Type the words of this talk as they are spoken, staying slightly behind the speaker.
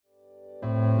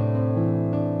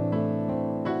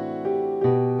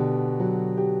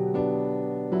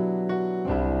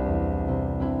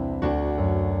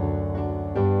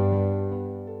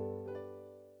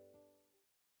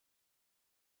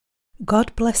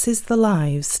God blesses the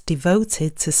lives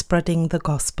devoted to spreading the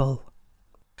gospel.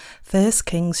 1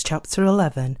 Kings chapter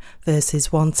 11,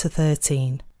 verses 1 to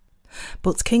 13.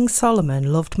 But King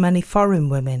Solomon loved many foreign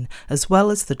women, as well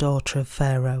as the daughter of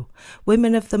Pharaoh,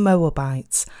 women of the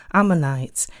Moabites,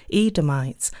 Ammonites,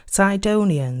 Edomites,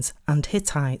 Sidonians, and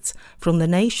Hittites, from the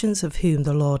nations of whom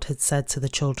the Lord had said to the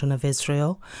children of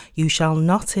Israel, "You shall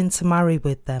not intermarry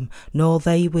with them, nor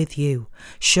they with you.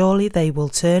 Surely they will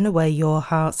turn away your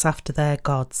hearts after their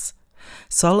gods."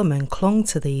 Solomon clung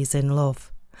to these in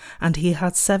love. And he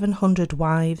had 700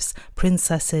 wives,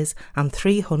 princesses, and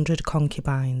 300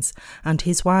 concubines, and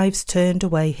his wives turned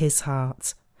away his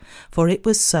heart. For it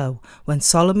was so, when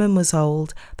Solomon was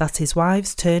old, that his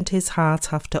wives turned his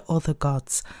heart after other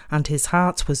gods, and his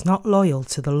heart was not loyal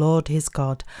to the Lord his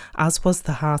God, as was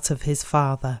the heart of his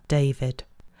father David.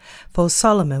 For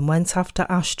Solomon went after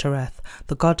Ashtoreth,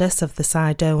 the goddess of the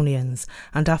Sidonians,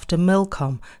 and after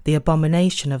Milcom, the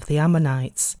abomination of the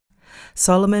Ammonites.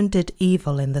 Solomon did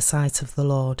evil in the sight of the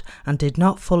Lord, and did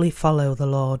not fully follow the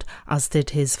Lord, as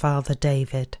did his father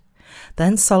David.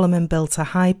 Then Solomon built a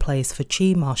high place for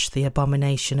Chemosh, the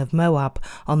abomination of Moab,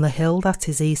 on the hill that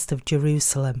is east of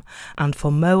Jerusalem, and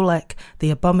for Molech, the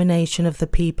abomination of the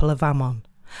people of Ammon.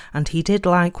 And he did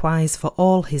likewise for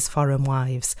all his foreign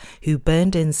wives, who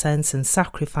burned incense and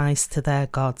sacrificed to their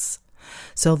gods.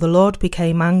 So the Lord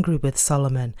became angry with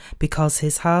Solomon, because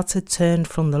his heart had turned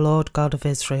from the Lord God of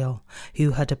Israel,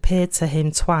 who had appeared to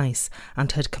him twice,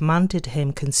 and had commanded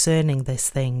him concerning this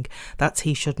thing, that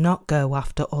he should not go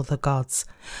after other gods.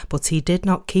 But he did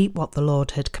not keep what the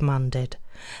Lord had commanded.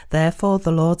 Therefore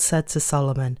the Lord said to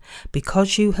Solomon,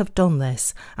 "Because you have done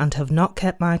this, and have not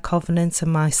kept my covenant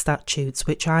and my statutes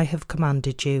which I have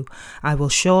commanded you, I will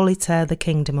surely tear the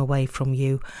kingdom away from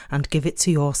you, and give it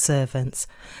to your servants.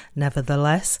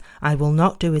 Nevertheless, I will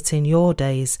not do it in your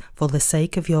days, for the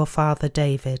sake of your father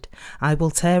David. I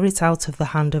will tear it out of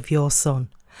the hand of your son.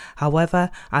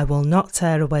 However, I will not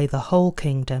tear away the whole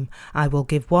kingdom. I will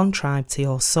give one tribe to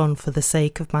your son for the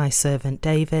sake of my servant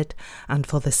David, and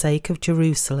for the sake of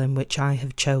Jerusalem which I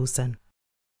have chosen."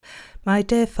 My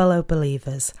dear fellow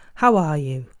believers, how are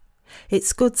you?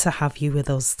 It's good to have you with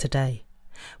us today.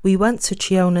 We went to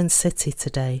Cheonan City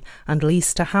today and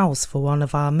leased a house for one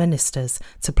of our ministers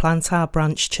to plant our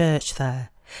branch church there.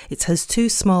 It has 2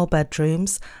 small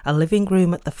bedrooms, a living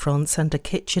room at the front and a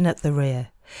kitchen at the rear.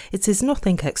 It is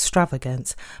nothing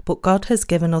extravagant, but God has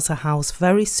given us a house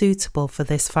very suitable for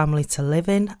this family to live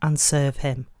in and serve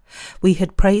him. We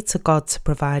had prayed to God to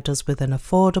provide us with an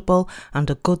affordable and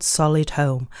a good solid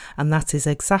home, and that is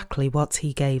exactly what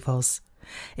he gave us.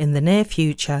 In the near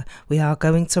future, we are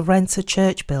going to rent a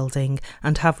church building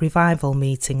and have revival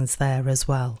meetings there as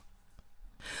well.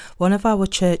 One of our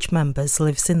church members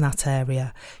lives in that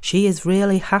area. She is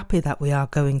really happy that we are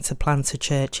going to plant a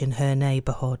church in her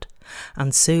neighbourhood.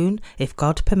 And soon, if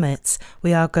God permits,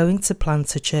 we are going to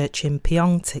plant a church in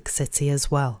Pyeongtaek City as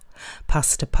well.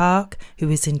 Pastor Park, who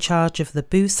is in charge of the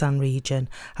Busan region,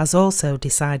 has also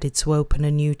decided to open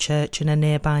a new church in a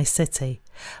nearby city.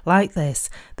 Like this,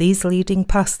 these leading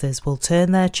pastors will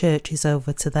turn their churches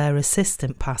over to their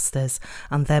assistant pastors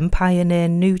and then pioneer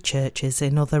new churches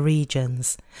in other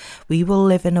regions. We will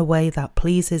live in a way that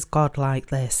pleases God like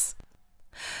this.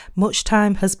 Much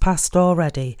time has passed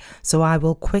already, so I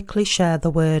will quickly share the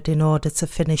word in order to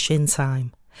finish in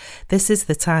time. This is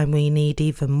the time we need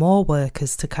even more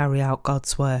workers to carry out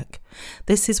God's work.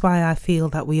 This is why I feel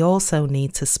that we also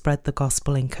need to spread the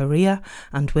gospel in Korea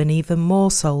and win even more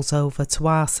souls over to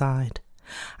our side.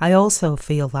 I also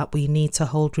feel that we need to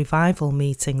hold revival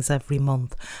meetings every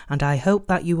month, and I hope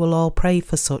that you will all pray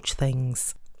for such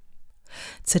things.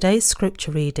 Today's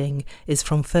scripture reading is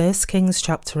from 1 Kings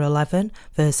chapter 11,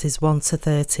 verses 1 to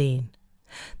 13.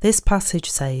 This passage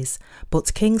says,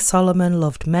 "But King Solomon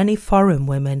loved many foreign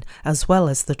women, as well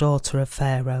as the daughter of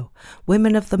Pharaoh,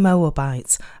 women of the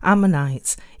Moabites,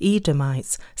 Ammonites,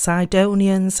 Edomites,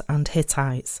 Sidonians, and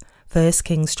Hittites." 1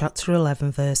 Kings chapter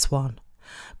 11, verse 1.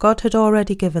 God had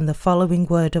already given the following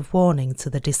word of warning to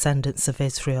the descendants of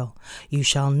Israel: "You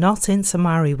shall not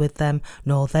intermarry with them,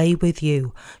 nor they with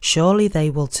you. Surely they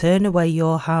will turn away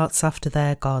your hearts after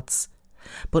their gods."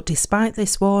 But despite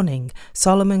this warning,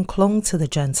 Solomon clung to the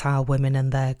Gentile women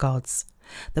and their gods.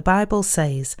 The Bible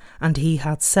says, "And he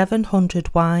had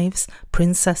 700 wives,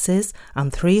 princesses,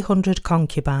 and 300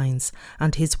 concubines,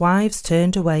 and his wives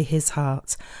turned away his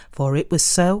heart. For it was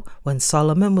so, when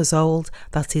Solomon was old,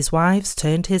 that his wives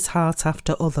turned his heart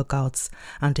after other gods,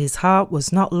 and his heart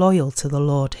was not loyal to the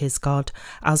Lord his God,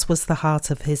 as was the heart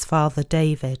of his father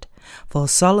David. For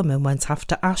Solomon went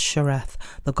after Ashtoreth,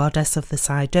 the goddess of the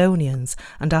Sidonians,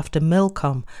 and after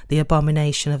Milcom, the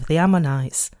abomination of the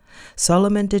Ammonites.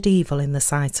 Solomon did evil in the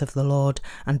sight of the Lord,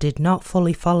 and did not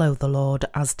fully follow the Lord,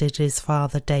 as did his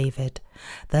father David.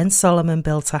 Then Solomon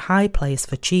built a high place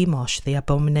for Chemosh, the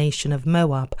abomination of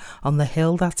Moab, on the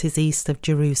hill that is east of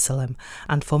Jerusalem,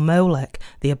 and for Molech,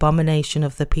 the abomination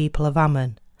of the people of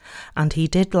Ammon. And he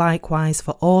did likewise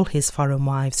for all his foreign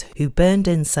wives, who burned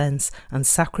incense and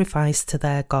sacrificed to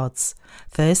their gods.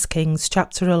 1 Kings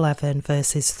chapter 11,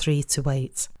 verses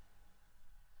 3-8.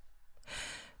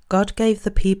 God gave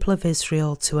the people of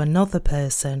Israel to another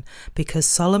person because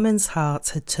Solomon's heart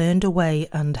had turned away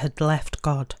and had left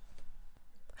God.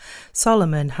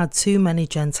 Solomon had too many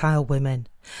Gentile women.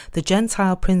 The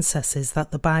Gentile princesses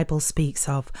that the Bible speaks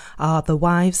of are the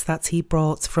wives that he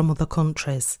brought from other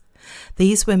countries.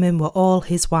 These women were all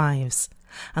his wives,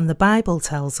 and the Bible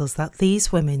tells us that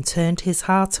these women turned his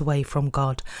heart away from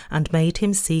God and made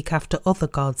him seek after other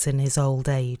gods in his old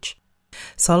age.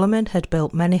 Solomon had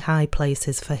built many high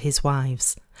places for his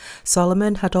wives.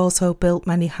 Solomon had also built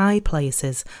many high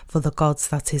places for the gods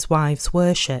that his wives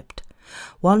worshipped.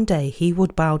 One day he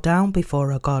would bow down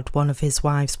before a god one of his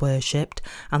wives worshipped,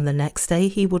 and the next day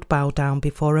he would bow down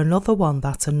before another one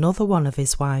that another one of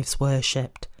his wives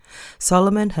worshipped.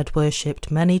 Solomon had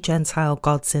worshipped many Gentile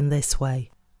gods in this way.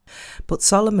 But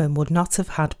Solomon would not have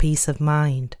had peace of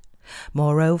mind.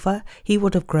 Moreover, he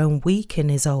would have grown weak in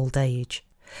his old age.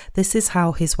 This is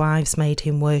how his wives made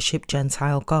him worship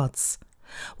Gentile gods.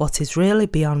 What is really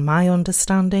beyond my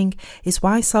understanding is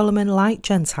why Solomon liked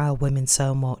Gentile women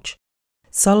so much.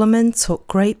 Solomon took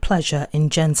great pleasure in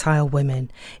Gentile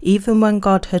women, even when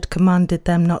God had commanded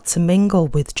them not to mingle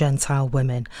with Gentile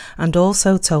women, and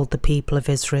also told the people of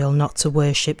Israel not to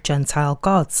worship Gentile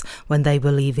gods when they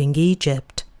were leaving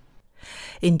Egypt.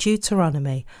 In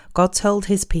Deuteronomy, God told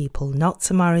his people not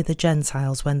to marry the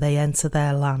Gentiles when they enter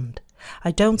their land.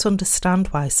 I don't understand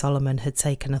why Solomon had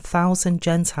taken 1,000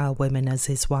 Gentile women as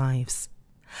his wives.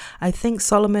 I think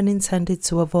Solomon intended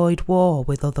to avoid war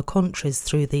with other countries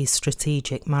through these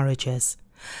strategic marriages.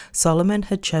 Solomon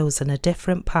had chosen a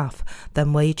different path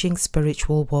than waging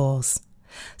spiritual wars.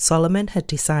 Solomon had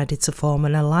decided to form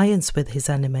an alliance with his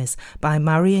enemies by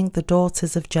marrying the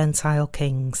daughters of Gentile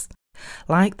kings.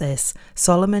 Like this,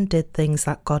 Solomon did things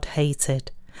that God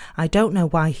hated. I don't know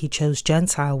why he chose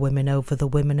Gentile women over the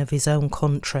women of his own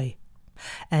country.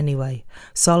 Anyway,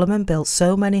 Solomon built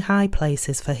so many high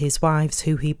places for his wives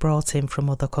who he brought in from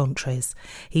other countries.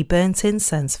 He burnt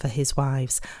incense for his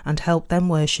wives and helped them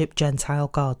worship Gentile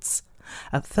gods.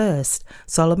 At first,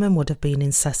 Solomon would have been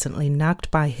incessantly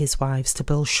nagged by his wives to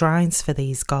build shrines for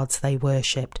these gods they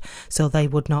worshipped, so they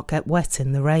would not get wet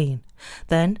in the rain.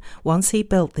 Then, once he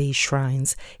built these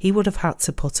shrines, he would have had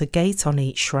to put a gate on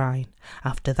each shrine.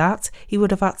 After that, he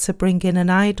would have had to bring in an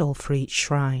idol for each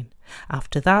shrine.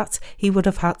 After that, he would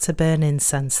have had to burn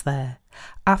incense there.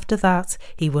 After that,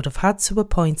 he would have had to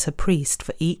appoint a priest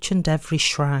for each and every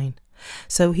shrine.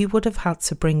 So he would have had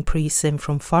to bring priests in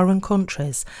from foreign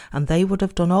countries, and they would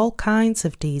have done all kinds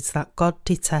of deeds that God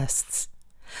detests.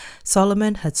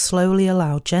 Solomon had slowly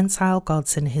allowed Gentile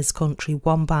gods in his country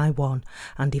one by one,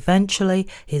 and eventually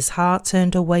his heart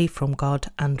turned away from God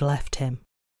and left him.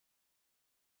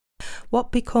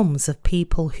 What becomes of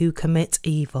people who commit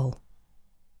evil?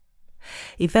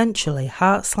 Eventually,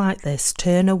 hearts like this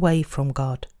turn away from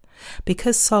God.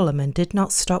 Because Solomon did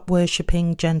not stop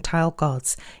worshipping Gentile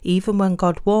gods, even when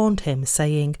God warned him,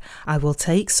 saying, "I will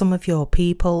take some of your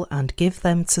people and give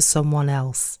them to someone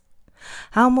else."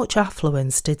 How much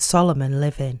affluence did Solomon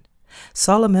live in?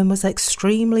 Solomon was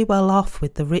extremely well off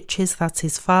with the riches that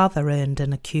his father earned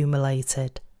and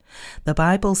accumulated. The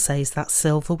Bible says that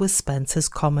silver was spent as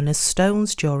common as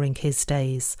stones during his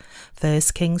days.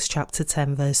 1 Kings chapter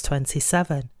 10 verse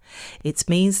 27. It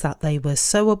means that they were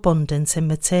so abundant in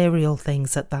material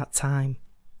things at that time.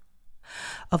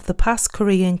 Of the past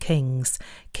Korean kings,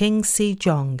 King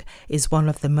Sejong is one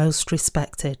of the most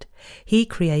respected. He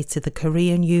created the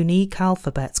Korean unique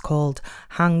alphabet called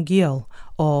Hangul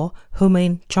or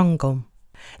Humin Jeongeum.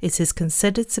 It is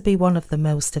considered to be one of the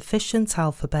most efficient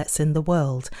alphabets in the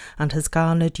world and has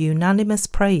garnered unanimous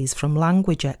praise from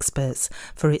language experts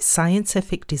for its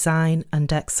scientific design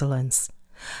and excellence.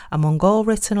 Among all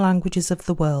written languages of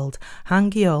the world,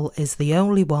 Hangul is the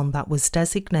only one that was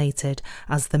designated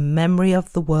as the Memory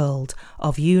of the World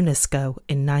of UNESCO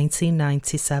in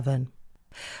 1997.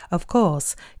 Of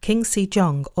course, King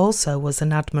Sejong also was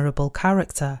an admirable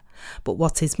character. But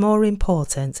what is more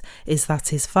important is that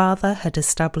his father had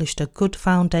established a good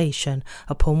foundation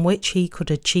upon which he could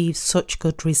achieve such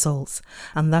good results,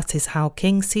 and that is how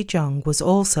King Sejong was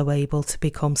also able to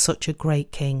become such a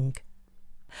great king.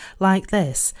 Like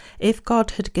this, if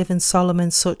God had given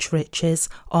Solomon such riches,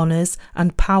 honours,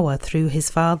 and power through his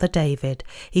father David,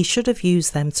 he should have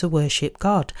used them to worship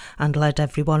God and led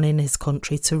everyone in his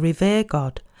country to revere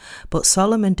God. But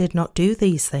Solomon did not do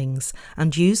these things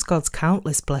and used God's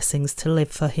countless blessings to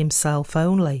live for himself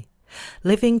only.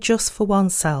 Living just for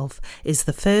oneself is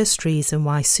the first reason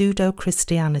why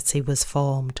pseudo-Christianity was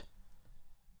formed.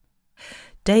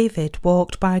 David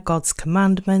walked by God's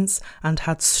commandments and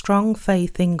had strong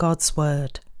faith in God's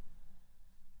word.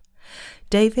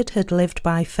 David had lived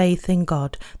by faith in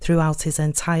God throughout his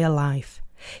entire life.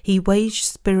 He waged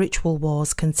spiritual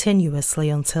wars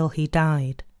continuously until he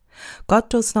died. God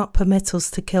does not permit us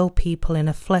to kill people in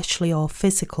a fleshly or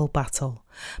physical battle,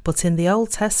 but in the Old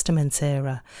Testament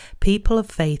era, people of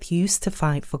faith used to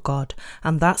fight for God,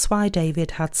 and that's why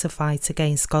David had to fight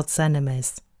against God's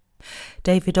enemies.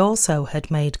 David also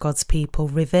had made God's people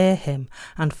revere him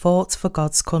and fought for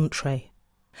God's country.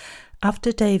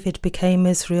 After David became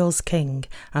Israel's king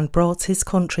and brought his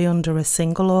country under a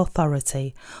single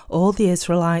authority, all the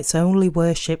Israelites only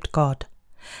worshipped God.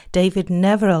 David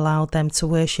never allowed them to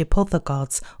worship other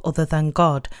gods other than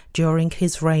God during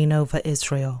his reign over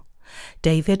Israel.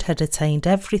 David had attained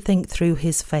everything through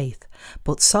his faith,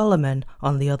 but Solomon,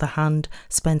 on the other hand,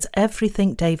 spent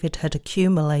everything David had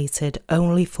accumulated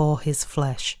only for his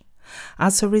flesh.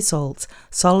 As a result,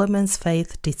 Solomon's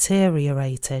faith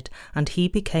deteriorated and he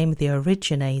became the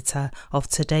originator of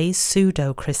today's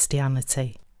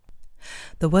pseudo-Christianity.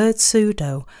 The word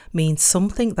pseudo means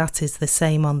something that is the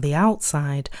same on the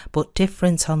outside but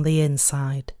different on the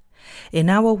inside. In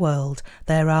our world,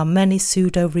 there are many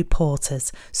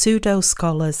pseudo-reporters,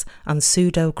 pseudo-scholars, and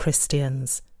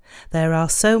pseudo-Christians. There are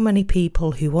so many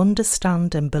people who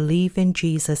understand and believe in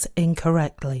Jesus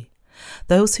incorrectly.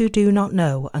 Those who do not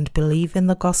know and believe in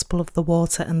the gospel of the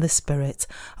water and the Spirit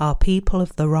are people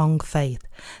of the wrong faith.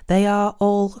 They are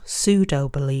all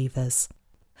pseudo-believers.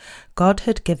 God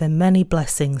had given many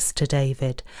blessings to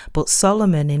David, but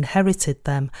Solomon inherited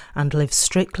them and lived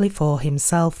strictly for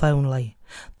himself only.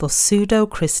 Thus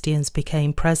pseudo-Christians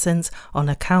became present on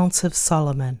account of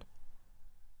Solomon.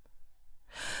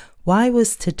 Why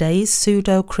was today's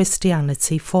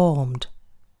pseudo-Christianity formed?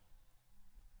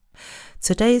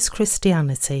 Today's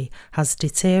Christianity has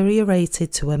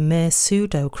deteriorated to a mere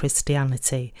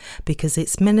pseudo-Christianity because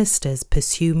its ministers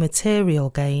pursue material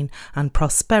gain and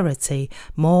prosperity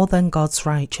more than God's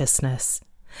righteousness.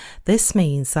 This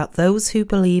means that those who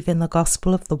believe in the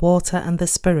gospel of the water and the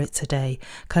Spirit today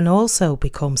can also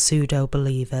become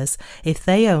pseudo-believers if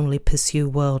they only pursue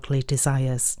worldly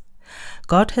desires.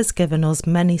 God has given us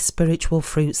many spiritual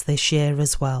fruits this year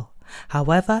as well.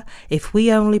 However, if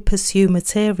we only pursue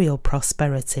material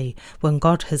prosperity when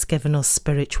God has given us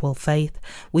spiritual faith,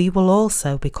 we will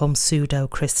also become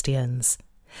pseudo-Christians.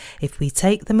 If we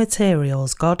take the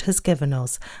materials God has given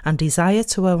us and desire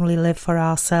to only live for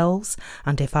ourselves,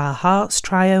 and if our hearts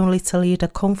try only to lead a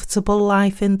comfortable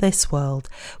life in this world,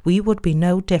 we would be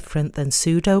no different than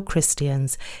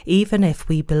pseudo-Christians, even if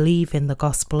we believe in the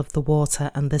gospel of the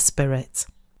water and the Spirit.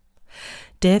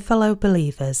 Dear fellow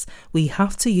believers, we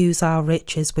have to use our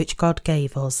riches which God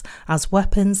gave us as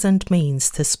weapons and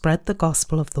means to spread the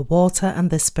gospel of the water and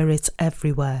the Spirit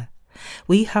everywhere.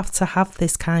 We have to have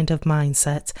this kind of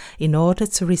mindset in order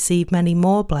to receive many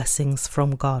more blessings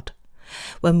from God.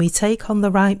 When we take on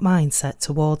the right mindset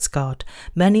towards God,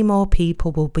 many more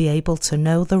people will be able to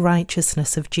know the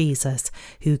righteousness of Jesus,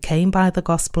 who came by the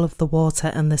gospel of the water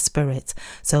and the Spirit,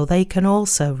 so they can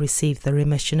also receive the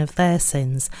remission of their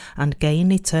sins and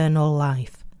gain eternal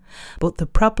life. But the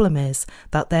problem is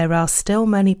that there are still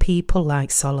many people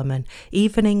like Solomon,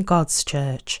 even in God's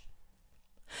church.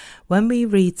 When we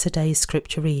read today's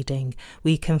scripture reading,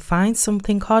 we can find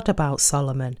something odd about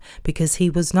Solomon because he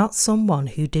was not someone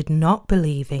who did not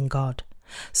believe in God.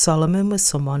 Solomon was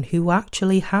someone who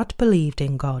actually had believed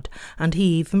in God, and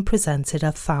he even presented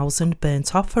 1,000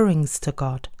 burnt offerings to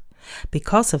God.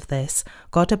 Because of this,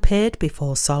 God appeared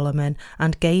before Solomon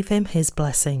and gave him his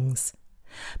blessings.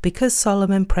 Because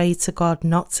Solomon prayed to God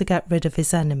not to get rid of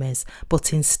his enemies,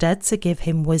 but instead to give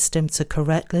him wisdom to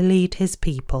correctly lead his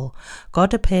people,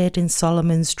 God appeared in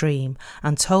Solomon's dream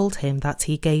and told him that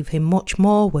he gave him much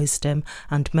more wisdom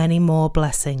and many more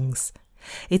blessings.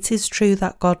 It is true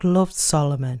that God loved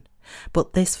Solomon,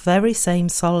 but this very same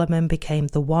Solomon became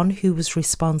the one who was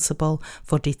responsible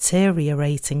for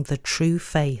deteriorating the true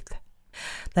faith.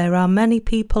 There are many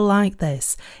people like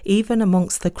this, even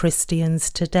amongst the Christians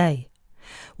today.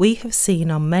 We have seen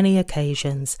on many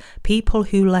occasions people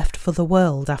who left for the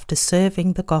world after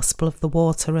serving the gospel of the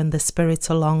water and the Spirit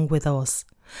along with us.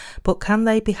 But can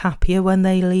they be happier when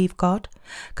they leave God?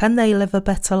 Can they live a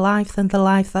better life than the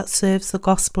life that serves the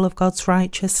gospel of God's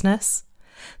righteousness?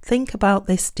 Think about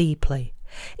this deeply.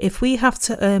 If we have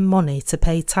to earn money to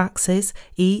pay taxes,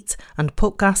 eat, and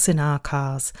put gas in our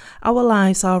cars, our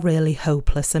lives are really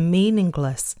hopeless and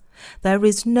meaningless. There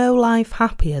is no life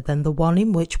happier than the one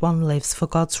in which one lives for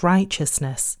God's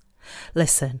righteousness.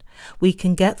 Listen, we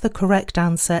can get the correct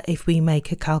answer if we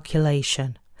make a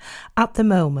calculation. At the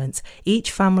moment,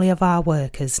 each family of our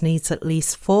workers needs at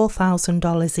least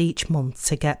 $4,000 each month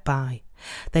to get by.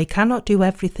 They cannot do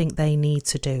everything they need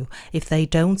to do if they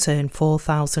don't earn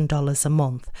 $4,000 a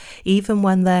month, even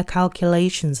when their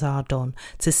calculations are done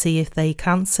to see if they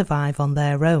can survive on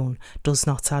their own does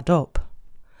not add up.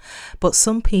 But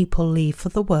some people leave for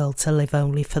the world to live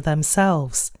only for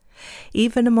themselves.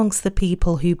 Even amongst the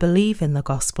people who believe in the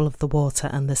gospel of the water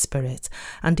and the Spirit,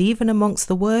 and even amongst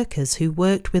the workers who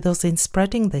worked with us in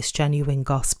spreading this genuine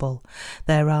gospel,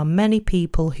 there are many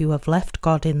people who have left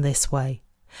God in this way.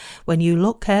 When you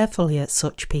look carefully at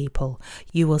such people,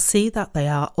 you will see that they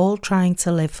are all trying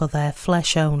to live for their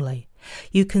flesh only.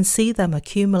 You can see them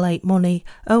accumulate money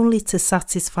only to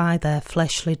satisfy their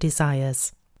fleshly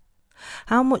desires.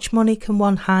 How much money can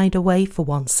one hide away for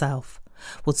oneself?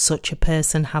 Would such a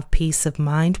person have peace of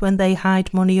mind when they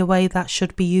hide money away that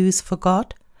should be used for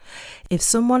God? If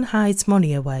someone hides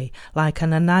money away, like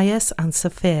Ananias and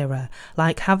Sapphira,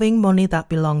 like having money that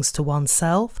belongs to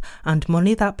oneself and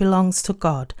money that belongs to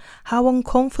God, how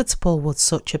uncomfortable would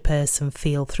such a person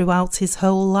feel throughout his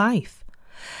whole life?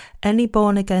 Any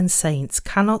born-again saints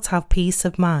cannot have peace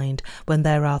of mind when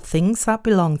there are things that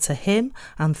belong to him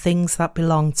and things that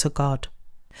belong to God.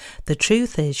 The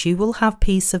truth is, you will have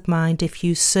peace of mind if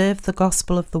you serve the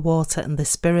gospel of the water and the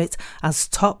Spirit as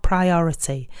top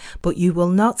priority, but you will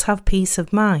not have peace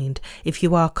of mind if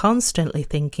you are constantly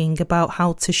thinking about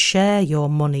how to share your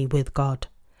money with God.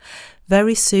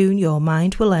 Very soon your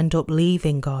mind will end up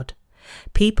leaving God.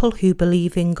 People who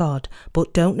believe in God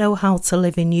but don't know how to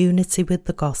live in unity with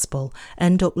the gospel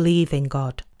end up leaving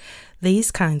God.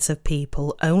 These kinds of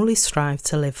people only strive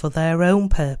to live for their own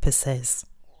purposes.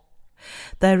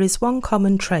 There is one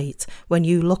common trait when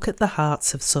you look at the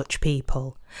hearts of such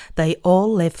people. They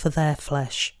all live for their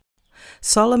flesh.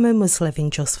 Solomon was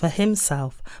living just for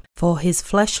himself, for his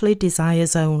fleshly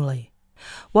desires only.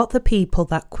 What the people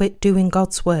that quit doing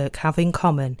God's work have in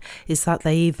common is that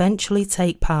they eventually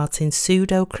take part in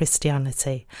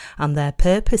pseudo-Christianity, and their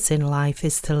purpose in life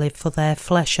is to live for their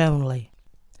flesh only.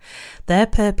 Their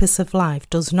purpose of life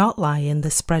does not lie in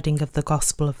the spreading of the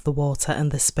gospel of the water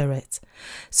and the Spirit.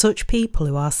 Such people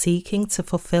who are seeking to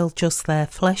fulfill just their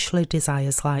fleshly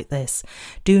desires like this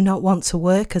do not want to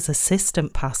work as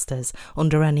assistant pastors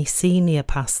under any senior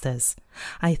pastors.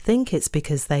 I think it's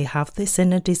because they have this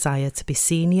inner desire to be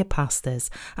senior pastors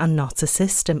and not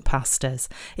assistant pastors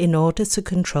in order to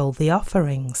control the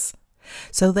offerings.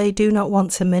 So they do not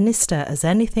want to minister as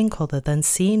anything other than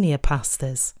senior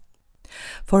pastors.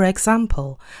 For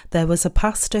example, there was a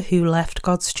pastor who left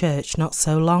God's church not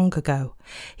so long ago.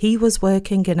 He was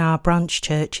working in our branch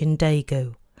church in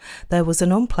Daegu. There was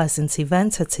an unpleasant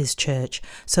event at his church,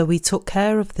 so we took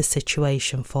care of the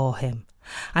situation for him.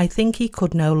 I think he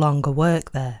could no longer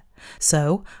work there.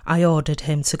 So I ordered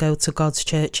him to go to God's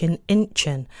church in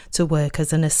Incheon to work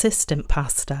as an assistant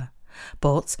pastor.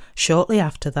 But shortly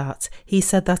after that, he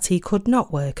said that he could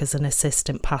not work as an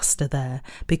assistant pastor there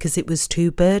because it was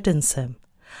too burdensome.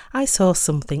 I saw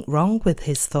something wrong with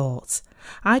his thoughts.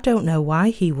 I don't know why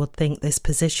he would think this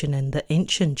position in the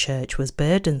Incheon church was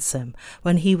burdensome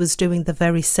when he was doing the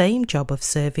very same job of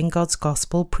serving God's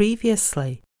gospel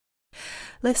previously.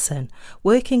 Listen,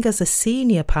 working as a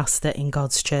senior pastor in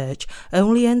God's church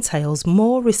only entails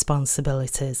more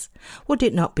responsibilities. Would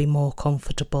it not be more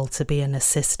comfortable to be an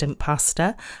assistant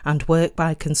pastor and work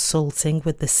by consulting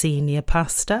with the senior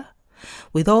pastor?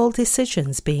 With all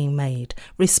decisions being made,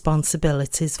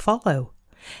 responsibilities follow.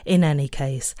 In any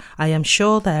case, I am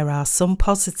sure there are some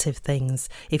positive things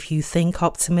if you think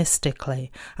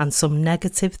optimistically, and some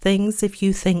negative things if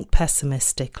you think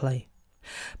pessimistically.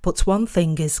 But one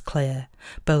thing is clear,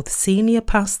 both senior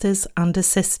pastors and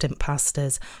assistant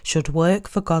pastors should work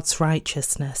for God's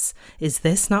righteousness. Is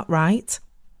this not right?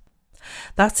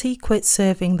 That he quit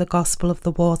serving the gospel of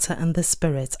the water and the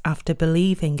Spirit after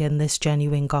believing in this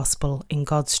genuine gospel in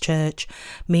God's church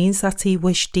means that he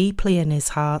wished deeply in his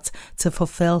heart to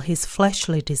fulfill his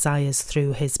fleshly desires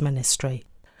through his ministry.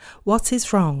 What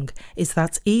is wrong is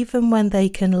that even when they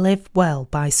can live well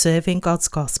by serving God's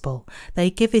gospel, they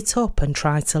give it up and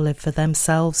try to live for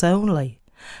themselves only.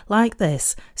 Like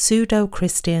this,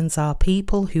 pseudo-Christians are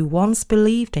people who once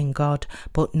believed in God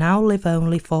but now live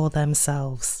only for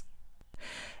themselves.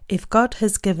 If God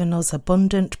has given us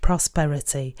abundant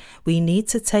prosperity, we need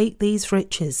to take these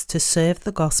riches to serve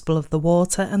the gospel of the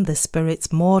water and the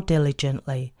Spirit more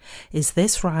diligently. Is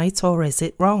this right or is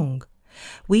it wrong?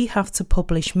 We have to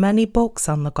publish many books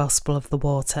on the gospel of the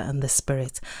water and the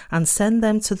Spirit and send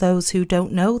them to those who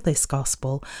don't know this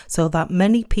gospel so that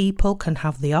many people can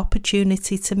have the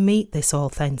opportunity to meet this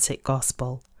authentic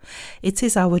gospel. It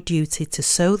is our duty to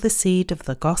sow the seed of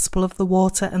the gospel of the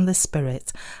water and the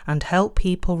Spirit and help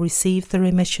people receive the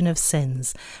remission of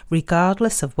sins,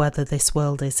 regardless of whether this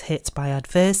world is hit by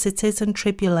adversities and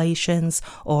tribulations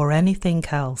or anything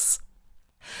else.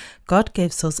 God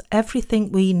gives us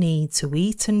everything we need to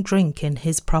eat and drink in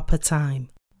his proper time.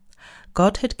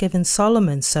 God had given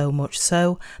Solomon so much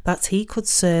so that he could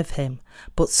serve him,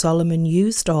 but Solomon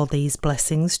used all these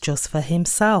blessings just for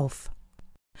himself.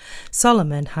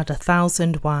 Solomon had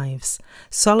 1,000 wives.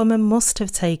 Solomon must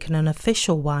have taken an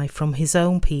official wife from his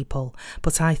own people,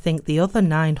 but I think the other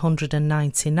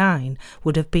 999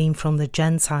 would have been from the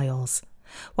Gentiles.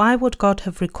 Why would God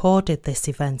have recorded this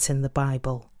event in the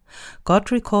Bible?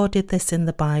 God recorded this in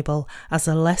the Bible as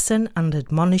a lesson and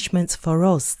admonishment for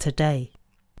us today.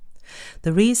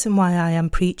 The reason why I am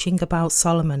preaching about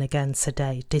Solomon again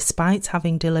today, despite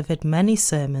having delivered many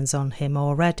sermons on him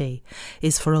already,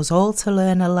 is for us all to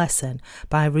learn a lesson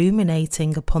by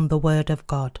ruminating upon the Word of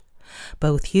God.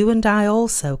 Both you and I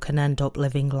also can end up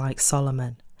living like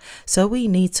Solomon. So we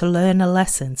need to learn a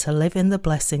lesson to live in the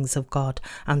blessings of God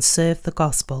and serve the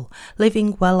gospel,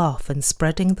 living well off and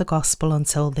spreading the gospel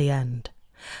until the end.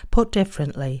 Put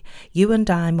differently, you and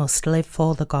I must live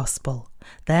for the gospel.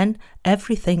 Then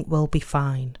everything will be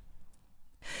fine.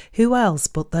 Who else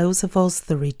but those of us,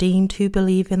 the redeemed who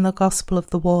believe in the gospel of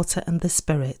the water and the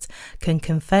Spirit, can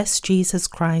confess Jesus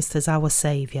Christ as our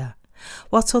Saviour?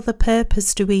 What other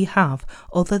purpose do we have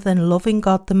other than loving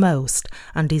God the most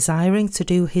and desiring to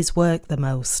do his work the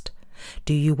most?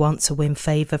 Do you want to win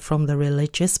favour from the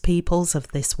religious peoples of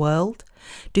this world?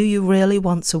 Do you really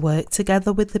want to work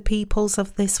together with the peoples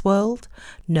of this world?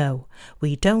 No,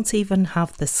 we don't even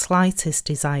have the slightest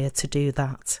desire to do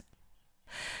that.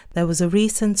 There was a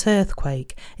recent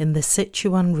earthquake in the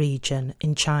Sichuan region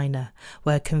in China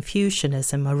where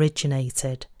Confucianism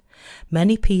originated.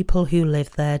 Many people who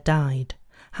lived there died.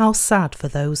 How sad for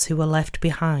those who were left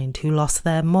behind who lost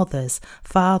their mothers,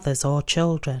 fathers or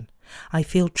children. I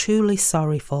feel truly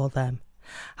sorry for them.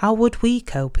 How would we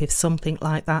cope if something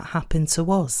like that happened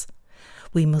to us?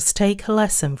 We must take a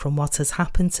lesson from what has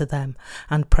happened to them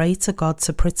and pray to God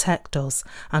to protect us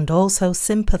and also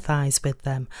sympathise with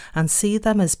them and see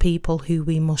them as people who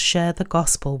we must share the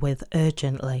gospel with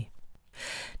urgently.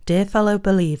 Dear fellow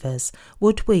believers,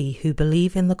 would we who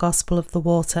believe in the gospel of the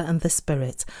water and the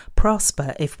Spirit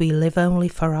prosper if we live only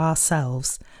for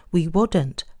ourselves? We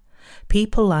wouldn't.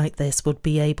 People like this would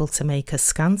be able to make a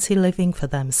scanty living for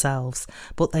themselves,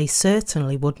 but they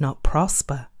certainly would not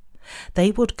prosper.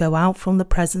 They would go out from the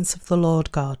presence of the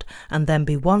Lord God and then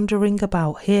be wandering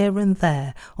about here and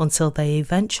there until they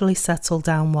eventually settle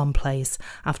down one place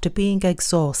after being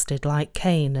exhausted like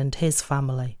Cain and his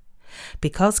family.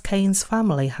 Because Cain's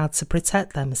family had to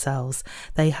protect themselves,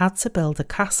 they had to build a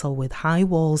castle with high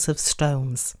walls of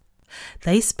stones.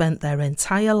 They spent their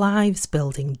entire lives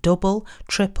building double,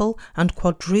 triple and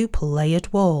quadruple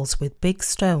layered walls with big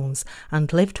stones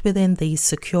and lived within these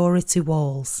security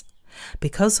walls.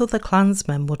 Because other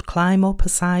clansmen would climb up a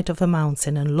side of a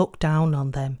mountain and look down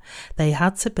on them, they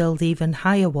had to build even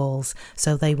higher walls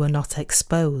so they were not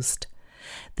exposed.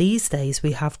 These days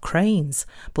we have cranes,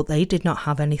 but they did not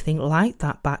have anything like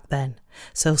that back then,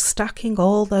 so stacking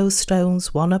all those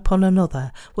stones one upon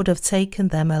another would have taken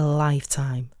them a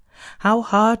lifetime. How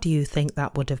hard do you think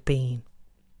that would have been?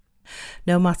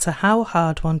 No matter how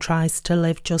hard one tries to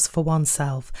live just for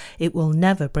oneself, it will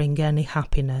never bring any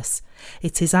happiness.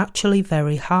 It is actually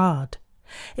very hard.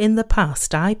 In the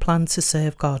past, I planned to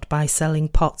serve God by selling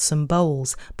pots and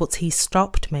bowls, but he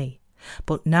stopped me.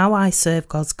 But now I serve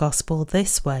God's gospel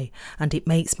this way, and it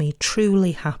makes me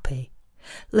truly happy.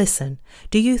 Listen,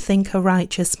 do you think a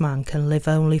righteous man can live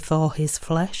only for his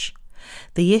flesh?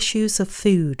 The issues of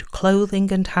food,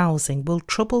 clothing and housing will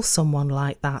trouble someone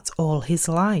like that all his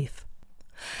life.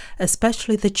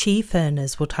 Especially the chief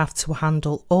earners would have to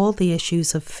handle all the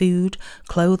issues of food,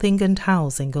 clothing and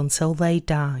housing until they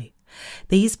die.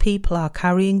 These people are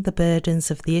carrying the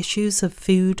burdens of the issues of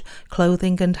food,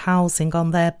 clothing and housing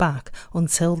on their back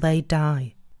until they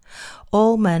die.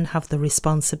 All men have the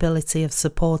responsibility of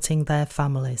supporting their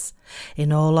families.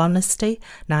 In all honesty,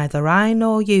 neither I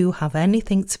nor you have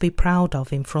anything to be proud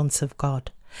of in front of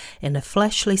God. In a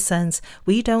fleshly sense,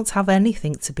 we don't have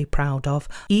anything to be proud of,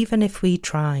 even if we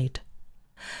tried.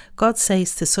 God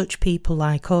says to such people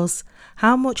like us,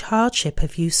 "How much hardship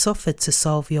have you suffered to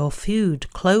solve your food,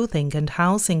 clothing and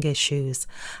housing issues?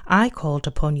 I called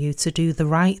upon you to do the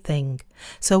right thing.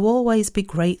 So always be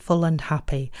grateful and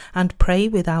happy, and pray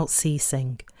without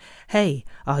ceasing." Hey,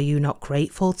 are you not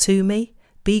grateful to me?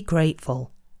 Be grateful.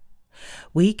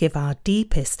 We give our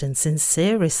deepest and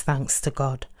sincerest thanks to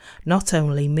God. Not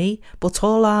only me, but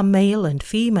all our male and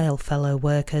female fellow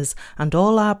workers and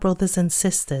all our brothers and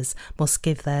sisters must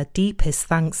give their deepest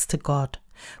thanks to God.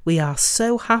 We are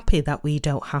so happy that we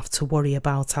don't have to worry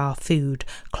about our food,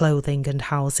 clothing and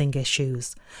housing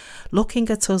issues. Looking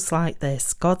at us like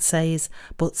this, God says,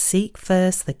 "But seek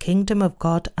first the kingdom of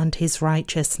God and his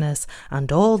righteousness,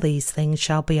 and all these things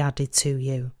shall be added to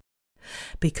you."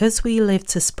 Because we live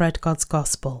to spread God's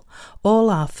gospel, all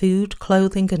our food,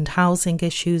 clothing and housing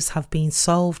issues have been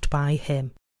solved by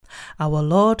him. Our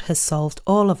Lord has solved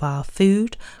all of our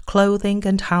food, clothing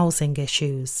and housing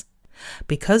issues.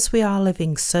 Because we are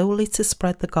living solely to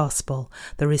spread the gospel,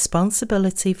 the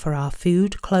responsibility for our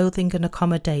food, clothing and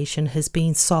accommodation has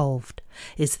been solved.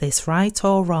 Is this right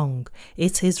or wrong?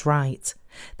 It is right.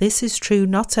 This is true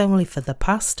not only for the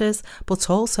pastors, but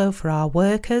also for our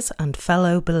workers and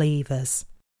fellow believers.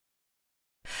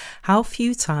 How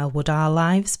futile would our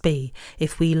lives be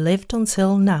if we lived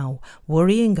until now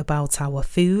worrying about our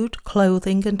food,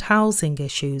 clothing and housing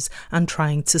issues and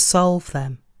trying to solve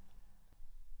them?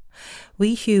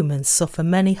 We humans suffer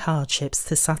many hardships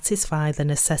to satisfy the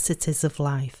necessities of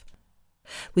life.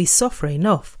 We suffer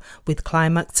enough with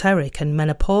climacteric and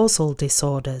menopausal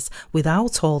disorders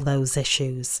without all those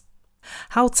issues.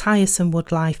 How tiresome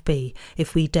would life be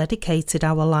if we dedicated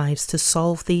our lives to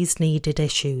solve these needed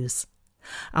issues?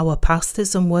 Our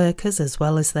pastors and workers, as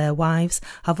well as their wives,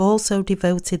 have also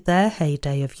devoted their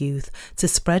heyday of youth to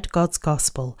spread God's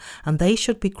gospel, and they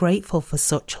should be grateful for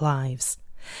such lives.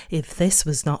 If this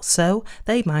was not so,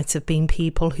 they might have been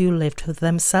people who lived for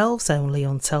themselves only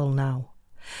until now.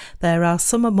 There are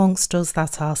some amongst us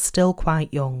that are still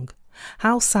quite young.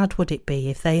 How sad would it be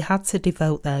if they had to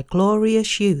devote their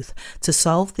glorious youth to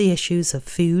solve the issues of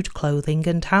food, clothing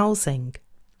and housing?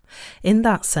 In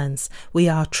that sense, we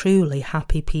are truly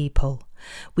happy people.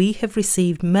 We have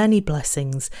received many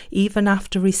blessings even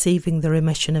after receiving the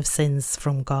remission of sins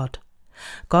from God.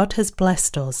 God has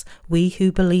blessed us, we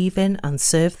who believe in and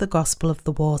serve the gospel of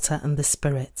the water and the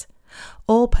Spirit.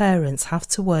 All parents have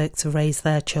to work to raise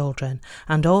their children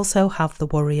and also have the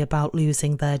worry about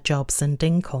losing their jobs and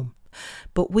income.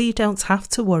 But we don't have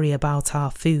to worry about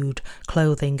our food,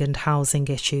 clothing and housing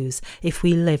issues if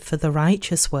we live for the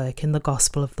righteous work in the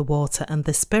gospel of the water and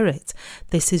the Spirit.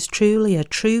 This is truly a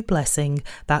true blessing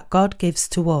that God gives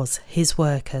to us, his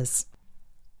workers.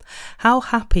 How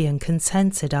happy and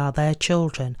contented are their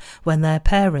children when their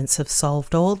parents have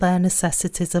solved all their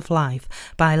necessities of life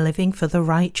by living for the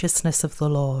righteousness of the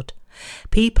Lord.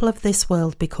 People of this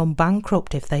world become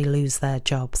bankrupt if they lose their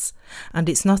jobs, and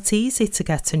it's not easy to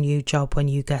get a new job when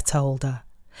you get older.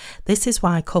 This is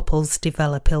why couples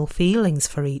develop ill feelings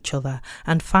for each other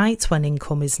and fight when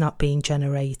income is not being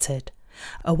generated.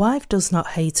 A wife does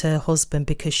not hate her husband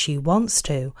because she wants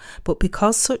to, but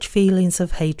because such feelings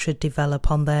of hatred develop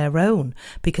on their own,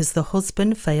 because the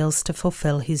husband fails to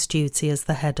fulfill his duty as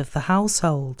the head of the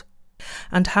household.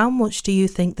 And how much do you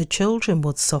think the children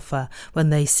would suffer when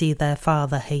they see their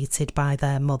father hated by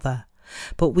their mother?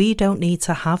 But we don't need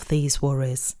to have these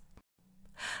worries.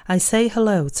 I say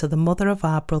hello to the mother of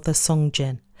our brother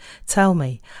Sungjin. Tell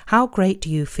me, how great do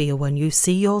you feel when you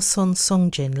see your son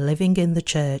Sungjin living in the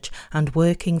church and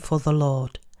working for the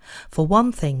Lord? For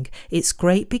one thing, it's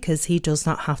great because he does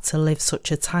not have to live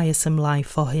such a tiresome life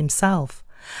for himself.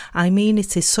 I mean,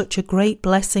 it is such a great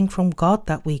blessing from God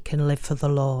that we can live for the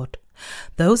Lord.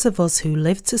 Those of us who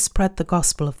live to spread the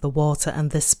gospel of the water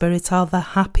and the Spirit are the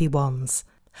happy ones.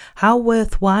 How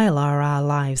worthwhile are our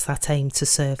lives that aim to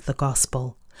serve the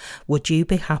gospel? Would you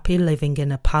be happy living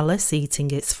in a palace,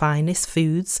 eating its finest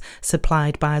foods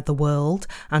supplied by the world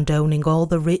and owning all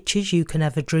the riches you can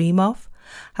ever dream of?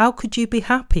 How could you be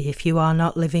happy if you are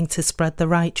not living to spread the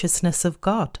righteousness of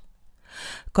God?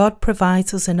 God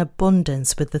provides us in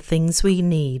abundance with the things we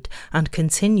need and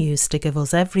continues to give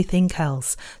us everything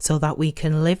else so that we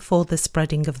can live for the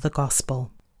spreading of the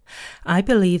gospel. I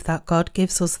believe that God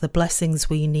gives us the blessings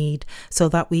we need so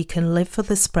that we can live for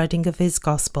the spreading of his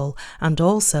gospel and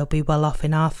also be well off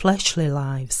in our fleshly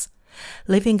lives.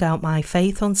 Living out my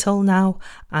faith until now,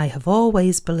 I have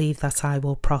always believed that I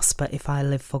will prosper if I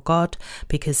live for God,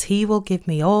 because He will give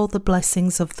me all the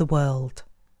blessings of the world.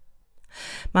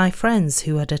 My friends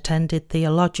who had attended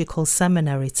theological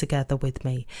seminary together with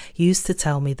me used to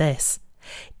tell me this: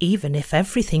 even if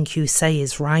everything you say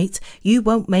is right, you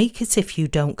won't make it if you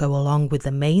don't go along with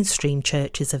the mainstream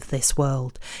churches of this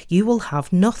world. You will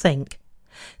have nothing.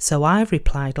 So I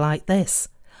replied like this: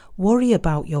 worry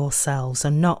about yourselves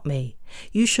and not me.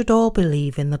 You should all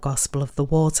believe in the gospel of the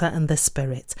water and the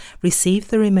Spirit, receive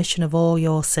the remission of all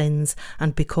your sins,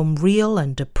 and become real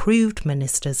and approved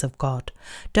ministers of God.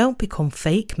 Don't become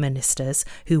fake ministers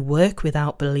who work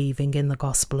without believing in the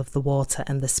gospel of the water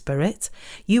and the Spirit.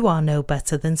 You are no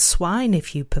better than swine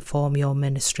if you perform your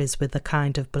ministries with the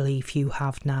kind of belief you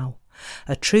have now.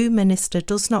 A true minister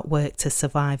does not work to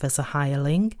survive as a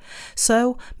hireling.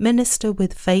 So minister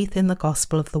with faith in the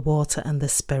gospel of the water and the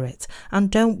Spirit,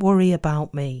 and don't worry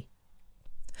about me.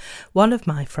 One of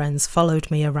my friends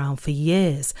followed me around for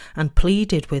years and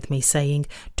pleaded with me, saying,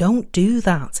 "Don't do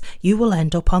that, you will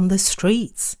end up on the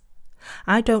streets."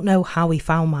 I don't know how he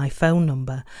found my phone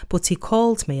number, but he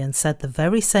called me and said the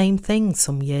very same thing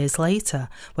some years later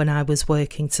when I was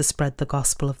working to spread the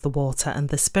gospel of the water and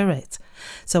the Spirit.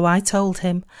 So I told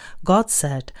him, God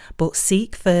said, "But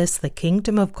seek first the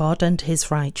kingdom of God and His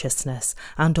righteousness,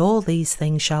 and all these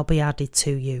things shall be added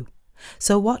to you."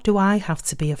 So what do I have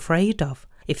to be afraid of?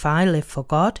 If I live for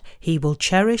God, He will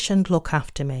cherish and look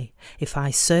after me. If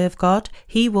I serve God,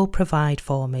 He will provide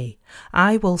for me.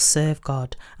 I will serve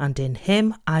God, and in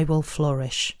Him I will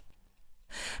flourish.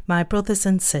 My brothers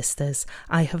and sisters,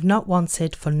 I have not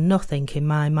wanted for nothing in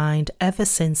my mind ever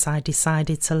since I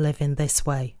decided to live in this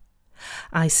way.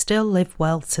 I still live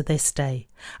well to this day.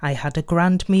 I had a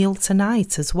grand meal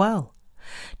tonight as well.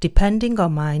 Depending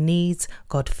on my needs,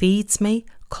 God feeds me,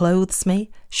 clothes me,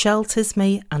 shelters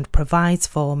me, and provides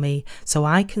for me so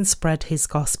I can spread His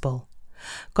gospel.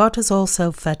 God has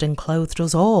also fed and clothed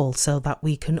us all so that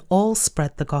we can all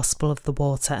spread the gospel of the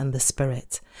water and the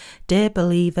Spirit. Dear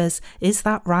believers, is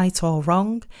that right or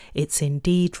wrong? It's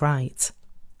indeed right.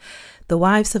 The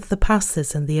wives of the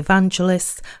pastors and the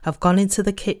evangelists have gone into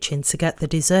the kitchen to get the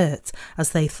dessert, as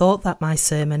they thought that my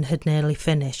sermon had nearly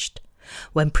finished.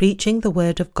 When preaching the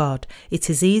word of God, it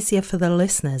is easier for the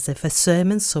listeners if a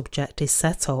sermon subject is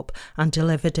set up and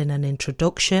delivered in an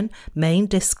introduction, main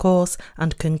discourse,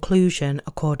 and conclusion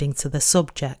according to the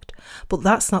subject, but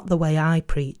that's not the way I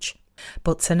preach.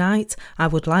 But tonight I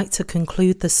would like to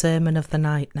conclude the sermon of the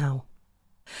night now.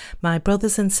 My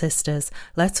brothers and sisters,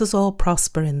 let us all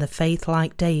prosper in the faith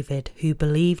like David, who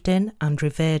believed in and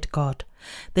revered God.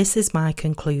 This is my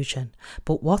conclusion,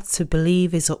 but what to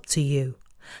believe is up to you.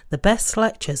 The best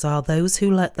lectures are those who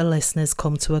let the listeners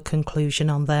come to a conclusion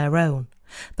on their own.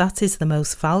 That is the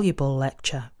most valuable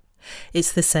lecture.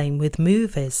 It's the same with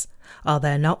movies. Are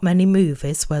there not many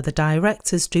movies where the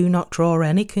directors do not draw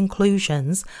any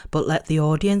conclusions but let the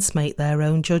audience make their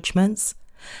own judgments?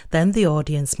 Then the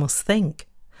audience must think,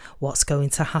 what's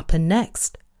going to happen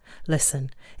next? Listen,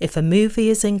 if a movie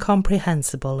is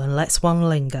incomprehensible and lets one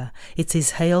linger, it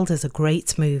is hailed as a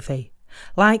great movie.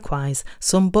 Likewise,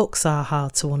 some books are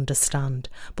hard to understand,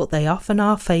 but they often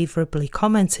are favourably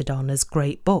commented on as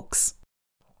great books.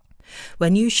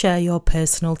 When you share your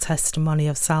personal testimony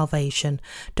of salvation,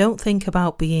 don't think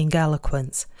about being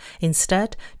eloquent.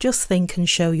 Instead, just think and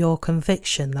show your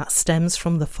conviction that stems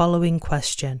from the following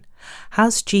question: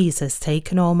 has Jesus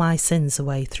taken all my sins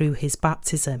away through His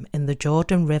baptism in the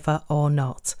Jordan River or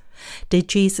not? Did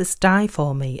Jesus die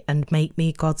for me and make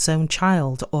me God's own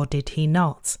child, or did He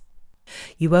not?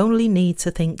 You only need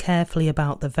to think carefully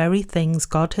about the very things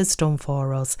God has done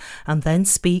for us and then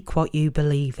speak what you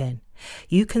believe in.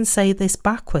 You can say this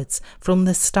backwards, from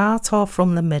the start or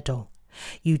from the middle.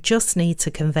 You just need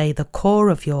to convey the core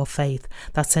of your faith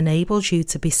that enables you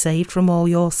to be saved from all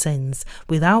your sins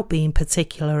without being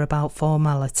particular about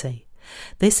formality.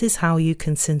 This is how you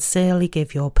can sincerely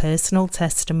give your personal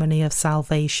testimony of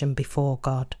salvation before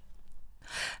God.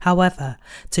 However,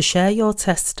 to share your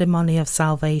testimony of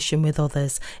salvation with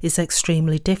others is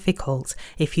extremely difficult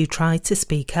if you try to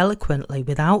speak eloquently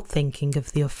without thinking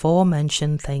of the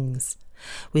aforementioned things.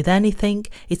 With anything,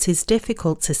 it is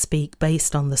difficult to speak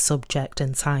based on the subject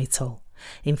and title.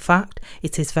 In fact,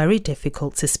 it is very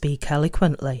difficult to speak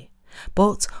eloquently.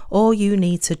 But all you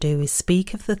need to do is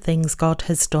speak of the things God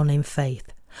has done in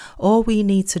faith. All we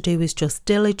need to do is just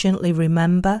diligently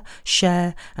remember,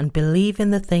 share, and believe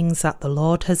in the things that the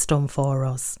Lord has done for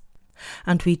us.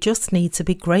 And we just need to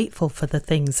be grateful for the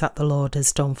things that the Lord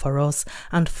has done for us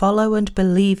and follow and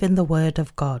believe in the Word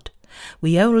of God.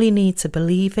 We only need to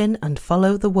believe in and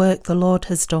follow the work the Lord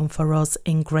has done for us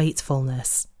in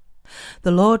gratefulness.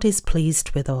 The Lord is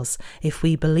pleased with us if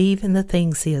we believe in the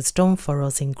things he has done for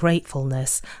us in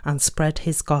gratefulness and spread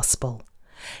his gospel.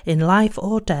 In life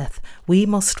or death, we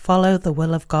must follow the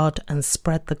will of God and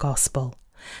spread the gospel.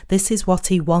 This is what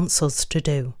he wants us to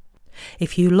do.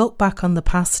 If you look back on the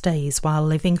past days while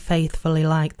living faithfully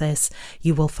like this,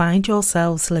 you will find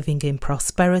yourselves living in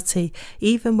prosperity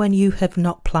even when you have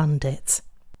not planned it.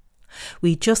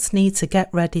 We just need to get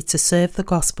ready to serve the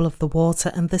gospel of the water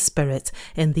and the Spirit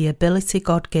in the ability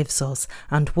God gives us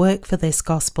and work for this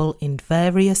gospel in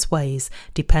various ways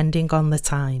depending on the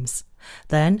times.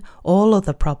 Then all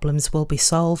other problems will be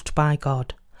solved by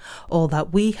God. All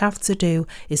that we have to do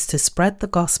is to spread the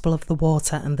gospel of the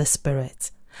water and the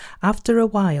Spirit. After a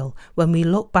while, when we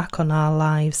look back on our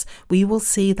lives, we will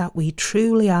see that we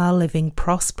truly are living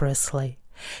prosperously.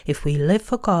 If we live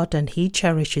for God and he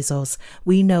cherishes us,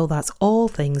 we know that all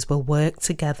things will work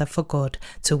together for good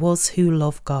to us who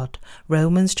love God.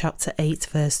 Romans chapter 8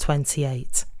 verse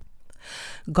 28.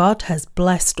 God has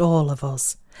blessed all of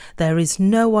us. There is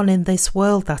no one in this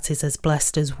world that is as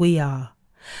blessed as we are.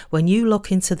 When you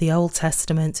look into the Old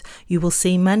Testament, you will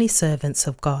see many servants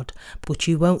of God, but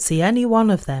you won't see any one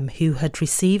of them who had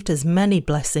received as many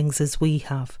blessings as we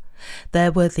have.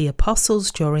 There were the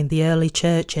apostles during the early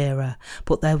church era,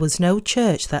 but there was no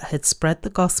church that had spread the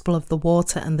gospel of the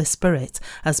water and the Spirit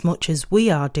as much as we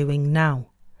are doing now.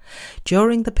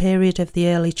 During the period of the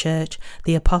early church,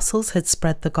 the apostles had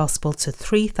spread the gospel to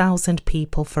 3,000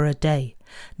 people for a day.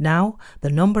 Now, the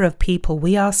number of people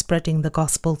we are spreading the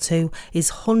gospel to is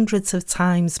hundreds of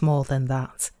times more than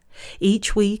that.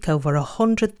 Each week, over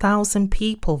 100,000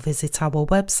 people visit our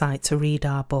website to read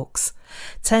our books.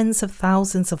 Tens of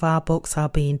thousands of our books are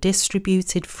being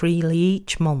distributed freely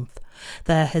each month.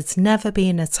 There has never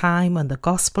been a time when the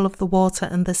gospel of the water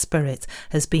and the Spirit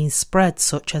has been spread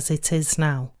such as it is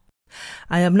now.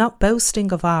 I am not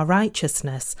boasting of our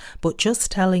righteousness, but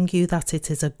just telling you that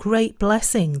it is a great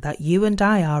blessing that you and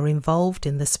I are involved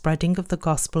in the spreading of the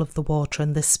gospel of the water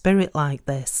and the Spirit like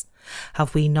this.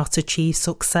 Have we not achieved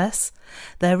success?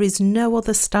 There is no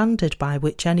other standard by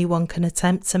which anyone can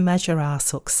attempt to measure our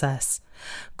success.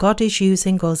 God is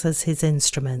using us as his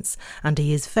instruments, and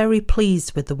he is very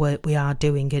pleased with the work we are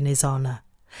doing in his honour.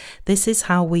 This is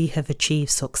how we have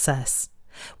achieved success.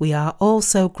 We are all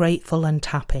so grateful and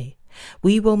happy.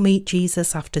 We will meet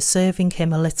Jesus after serving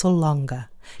him a little longer.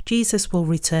 Jesus will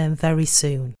return very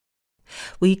soon.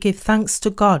 We give thanks to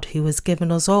God who has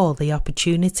given us all the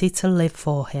opportunity to live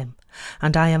for him,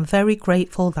 and I am very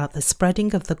grateful that the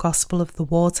spreading of the gospel of the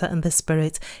water and the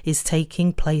Spirit is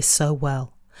taking place so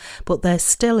well. But there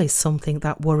still is something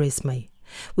that worries me.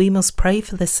 We must pray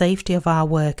for the safety of our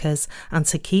workers and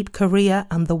to keep Korea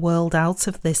and the world out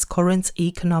of this current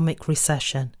economic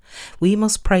recession. We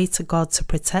must pray to God to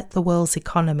protect the world's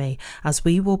economy, as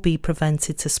we will be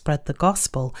prevented to spread the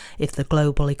gospel if the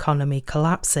global economy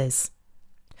collapses.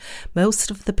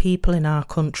 Most of the people in our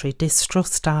country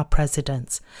distrust our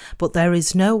president, but there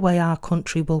is no way our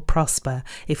country will prosper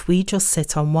if we just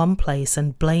sit on one place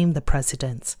and blame the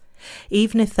president.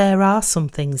 Even if there are some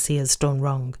things he has done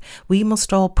wrong, we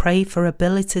must all pray for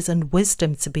abilities and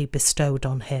wisdom to be bestowed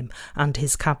on him and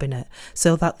his cabinet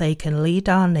so that they can lead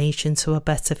our nation to a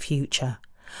better future.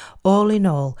 All in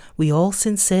all, we all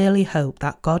sincerely hope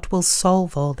that God will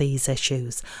solve all these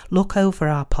issues, look over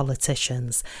our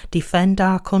politicians, defend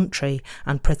our country,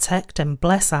 and protect and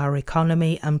bless our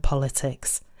economy and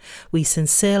politics. We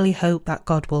sincerely hope that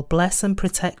God will bless and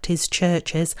protect his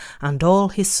churches and all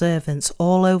his servants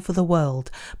all over the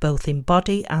world, both in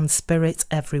body and spirit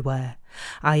everywhere.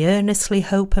 I earnestly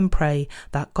hope and pray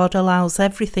that God allows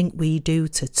everything we do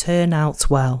to turn out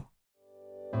well.